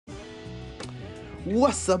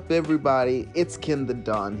What's up, everybody? It's Ken the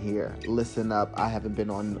Don here. Listen up, I haven't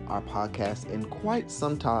been on our podcast in quite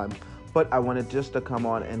some time, but I wanted just to come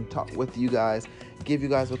on and talk with you guys, give you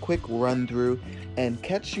guys a quick run through, and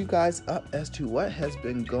catch you guys up as to what has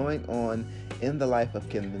been going on in the life of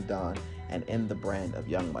Ken the Don and in the brand of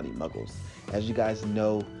Young Money Muggles. As you guys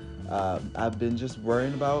know, I've been just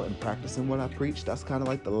worrying about and practicing what I preach. That's kind of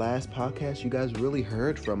like the last podcast you guys really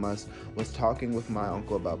heard from us, was talking with my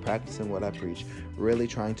uncle about practicing what I preach, really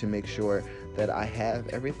trying to make sure that I have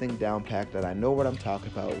everything down packed, that I know what I'm talking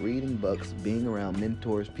about, reading books, being around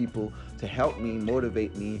mentors, people to help me,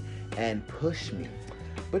 motivate me, and push me.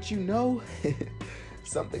 But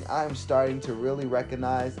something I'm starting to really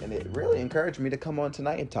recognize, and it really encouraged me to come on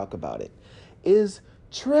tonight and talk about it, is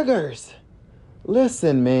triggers.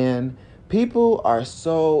 Listen, man, people are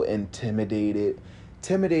so intimidated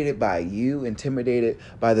by you, intimidated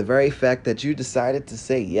by the very fact that you decided to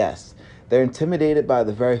say yes. They're intimidated by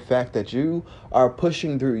the very fact that you are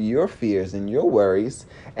pushing through your fears and your worries,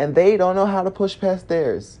 and they don't know how to push past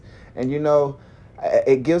theirs. And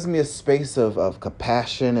it gives me a space of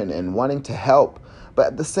compassion and wanting to help, but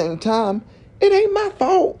at the same time, it ain't my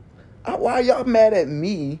fault. Why are y'all mad at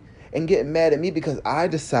me and getting mad at me because I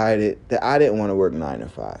decided that I didn't want to work 9 to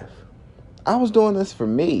 5? I was doing this for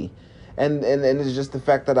me. And it's just the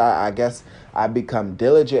fact that I guess I become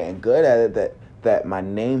diligent and good at it, that my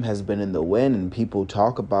name has been in the wind and people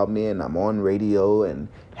talk about me and I'm on radio and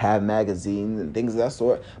have magazines and things of that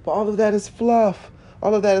sort. But all of that is fluff.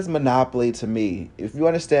 All of that is monopoly to me. If you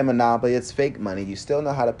understand monopoly, it's fake money. You still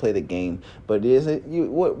know how to play the game, but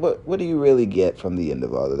what do you really get from the end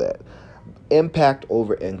of all of that? Impact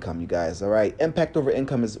over income, you guys. All right, impact over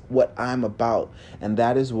income is what I'm about, and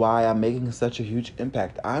that is why I'm making such a huge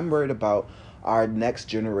impact. I'm worried about our next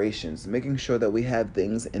generations, making sure that we have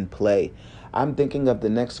things in play. I'm thinking of the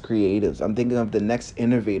next creatives. I'm thinking of the next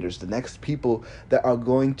innovators, the next people that are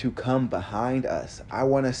going to come behind us. I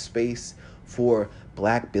want a space for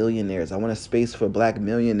black billionaires. I want a space for black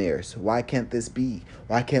millionaires. Why can't this be?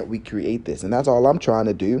 Why can't we create this? And that's all I'm trying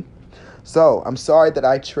to do. So I'm sorry that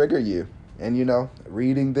I trigger you. And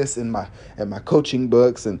reading this in my coaching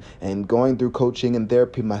books and going through coaching and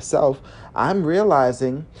therapy myself, I'm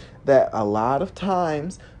realizing that a lot of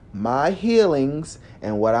times my healings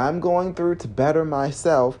and what I'm going through to better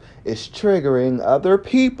myself is triggering other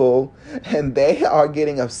people, and they are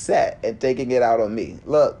getting upset and taking it out on me.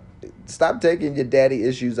 Look, stop taking your daddy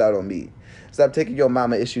issues out on me. Stop taking your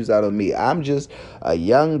mama issues out on me. I'm just a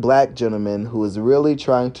young black gentleman who is really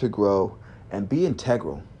trying to grow and be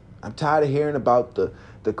integral. I'm tired of hearing about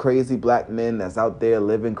the crazy black men that's out there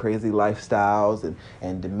living crazy lifestyles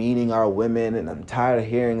and demeaning our women. And I'm tired of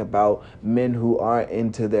hearing about men who aren't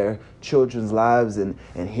into their children's lives and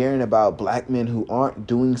hearing about black men who aren't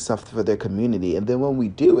doing stuff for their community. And then when we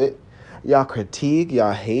do it, y'all critique,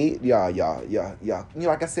 y'all hate, y'all,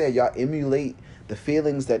 like I said, y'all emulate the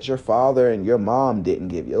feelings that your father and your mom didn't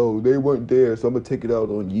give you. Oh, they weren't there, so I'm going to take it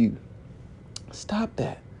out on you. Stop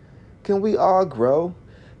that. Can we all grow?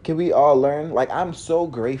 Can we all learn? Like, I'm so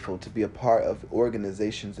grateful to be a part of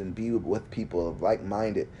organizations and be with people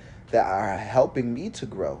like-minded that are helping me to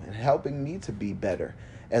grow and helping me to be better.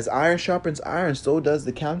 As iron sharpens iron, so does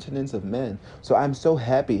the countenance of men. So I'm so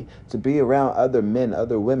happy to be around other men,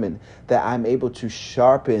 other women, that I'm able to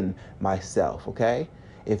sharpen myself, okay?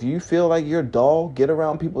 If you feel like you're dull, get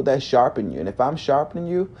around people that sharpen you. And if I'm sharpening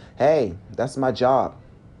you, hey, that's my job.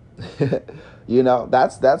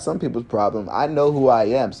 That's some people's problem. I know who I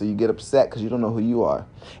am, so you get upset because you don't know who you are.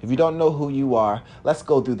 If you don't know who you are, let's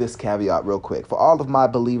go through this caveat real quick. For all of my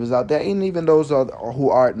believers out there, and even those who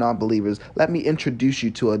are non-believers, let me introduce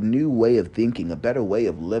you to a new way of thinking, a better way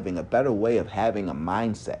of living, a better way of having a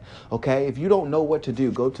mindset. Okay? If you don't know what to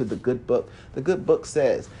do, go to the good book. The good book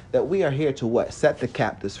says that we are here to what? Set the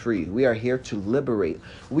captives free. We are here to liberate.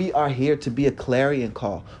 We are here to be a clarion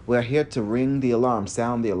call. We are here to ring the alarm,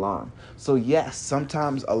 sound the alarm. So yes,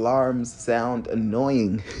 sometimes alarms sound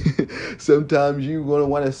annoying. Sometimes you're going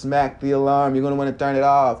to want to smack the alarm. You're going to want to turn it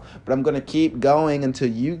off. But I'm going to keep going until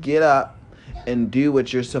you get up and do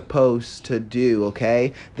what you're supposed to do,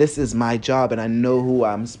 okay? This is my job, and I know who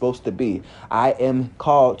I'm supposed to be. I am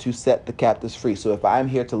called to set the captives free. So if I'm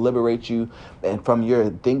here to liberate you and from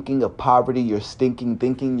your thinking of poverty, your stinking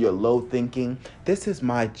thinking, your low thinking, this is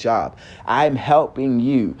my job. I'm helping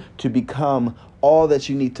you to become all that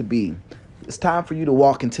you need to be. It's time for you to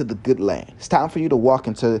walk into the good land. It's time for you to walk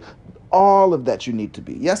into all of that you need to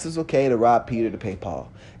be. Yes, it's okay to rob Peter to pay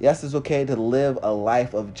Paul. Yes, it's okay to live a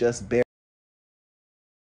life of just bare.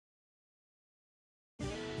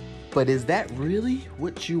 But is that really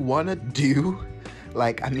what you want to do?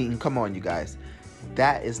 Like, I mean, come on, you guys.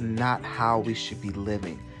 That is not how we should be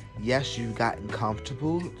living. Yes, you've gotten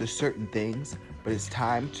comfortable to certain things, but it's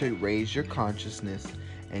time to raise your consciousness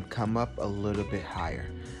and come up a little bit higher.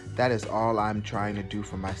 That is all I'm trying to do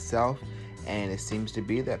for myself, and it seems to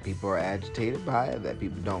be that people are agitated by it, that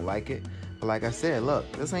people don't like it. But like I said,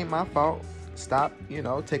 look, this ain't my fault. Stop,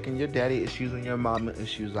 taking your daddy issues and your mama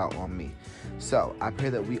issues out on me. So I pray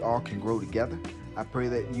that we all can grow together. I pray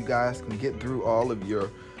that you guys can get through all of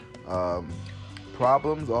your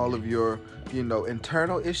problems, all of your,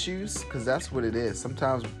 internal issues, because that's what it is.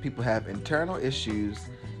 Sometimes people have internal issues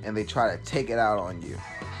and they try to take it out on you.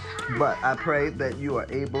 But I pray that you are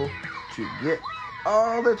able to get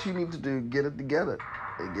all that you need to do, get it together,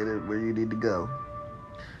 and get it where you need to go.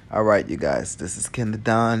 All right, you guys, this is Ken the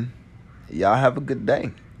Don. Y'all have a good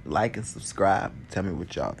day. Like and subscribe. Tell me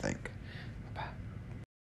what y'all think.